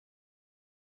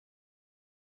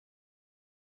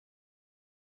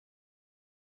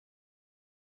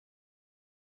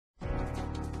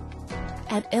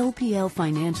At LPL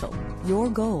Financial, your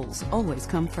goals always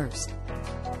come first.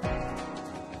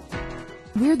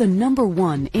 We're the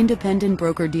 #1 independent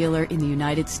broker-dealer in the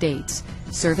United States,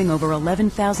 serving over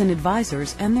 11,000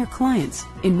 advisors and their clients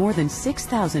in more than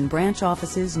 6,000 branch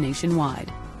offices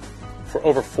nationwide. For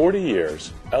over 40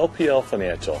 years, LPL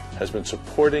Financial has been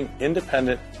supporting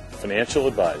independent financial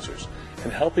advisors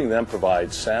and helping them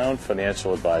provide sound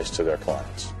financial advice to their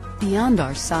clients. Beyond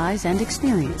our size and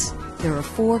experience, there are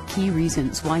 4 key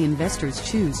reasons why investors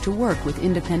choose to work with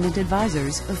independent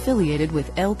advisors affiliated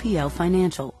with LPL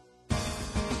Financial.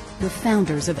 The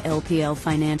founders of LPL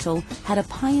Financial had a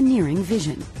pioneering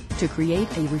vision to create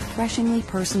a refreshingly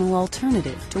personal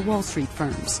alternative to Wall Street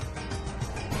firms.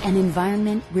 An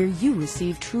environment where you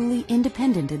receive truly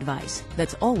independent advice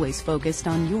that's always focused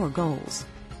on your goals.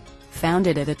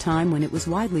 Founded at a time when it was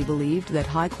widely believed that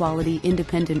high-quality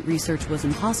independent research was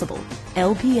impossible,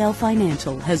 LPL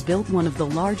Financial has built one of the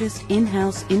largest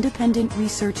in-house independent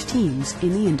research teams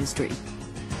in the industry.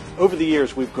 Over the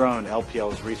years, we've grown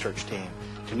LPL's research team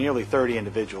to nearly 30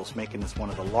 individuals, making us one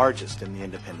of the largest in the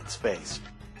independent space.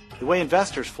 The way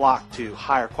investors flock to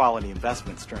higher quality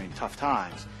investments during tough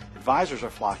times, advisors are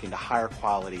flocking to higher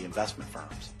quality investment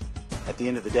firms. At the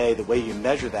end of the day, the way you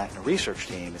measure that in a research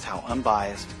team is how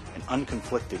unbiased and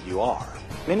unconflicted you are.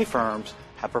 Many firms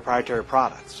have proprietary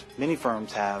products. Many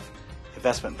firms have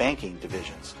investment banking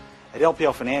divisions. At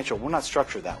LPL Financial, we're not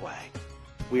structured that way.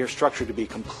 We are structured to be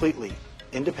completely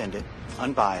independent,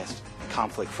 unbiased,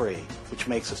 conflict-free, which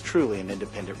makes us truly an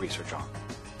independent research arm.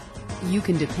 You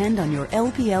can depend on your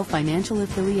LPL Financial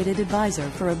affiliated advisor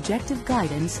for objective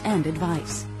guidance and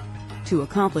advice. To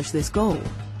accomplish this goal,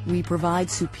 we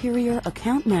provide superior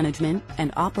account management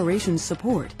and operations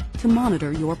support to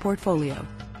monitor your portfolio.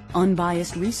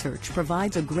 Unbiased research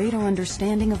provides a greater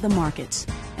understanding of the markets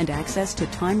and access to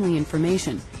timely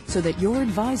information so that your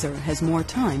advisor has more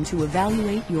time to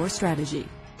evaluate your strategy.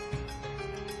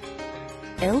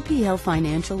 LPL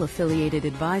Financial affiliated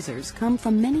advisors come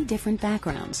from many different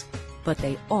backgrounds, but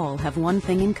they all have one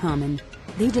thing in common.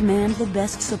 They demand the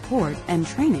best support and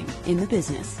training in the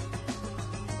business.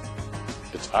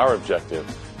 It's our objective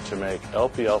to make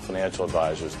LPL Financial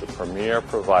advisors the premier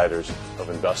providers of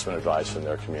investment advice in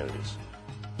their communities.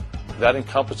 That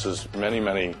encompasses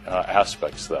many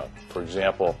aspects, though. For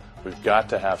example, we've got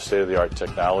to have state-of-the-art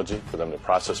technology for them to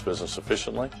process business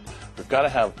efficiently. We've got to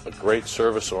have a great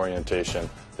service orientation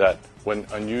that when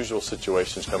unusual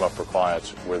situations come up for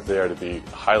clients, we're there to be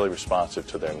highly responsive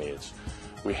to their needs.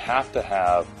 We have to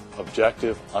have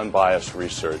objective, unbiased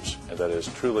research that is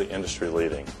truly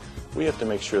industry-leading. We have to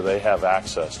make sure they have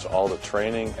access to all the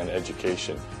training and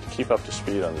education to keep up to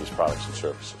speed on these products and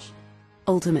services.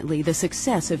 Ultimately, the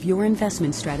success of your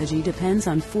investment strategy depends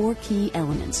on 4 key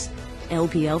elements: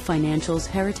 LPL Financial's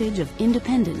heritage of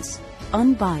independence,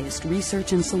 unbiased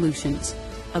research and solutions,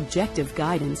 objective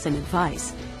guidance and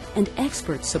advice, and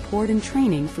expert support and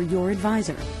training for your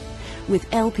advisor.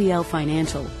 With LPL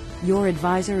Financial, your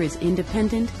advisor is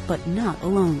independent but not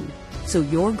alone, so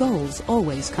your goals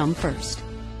always come first.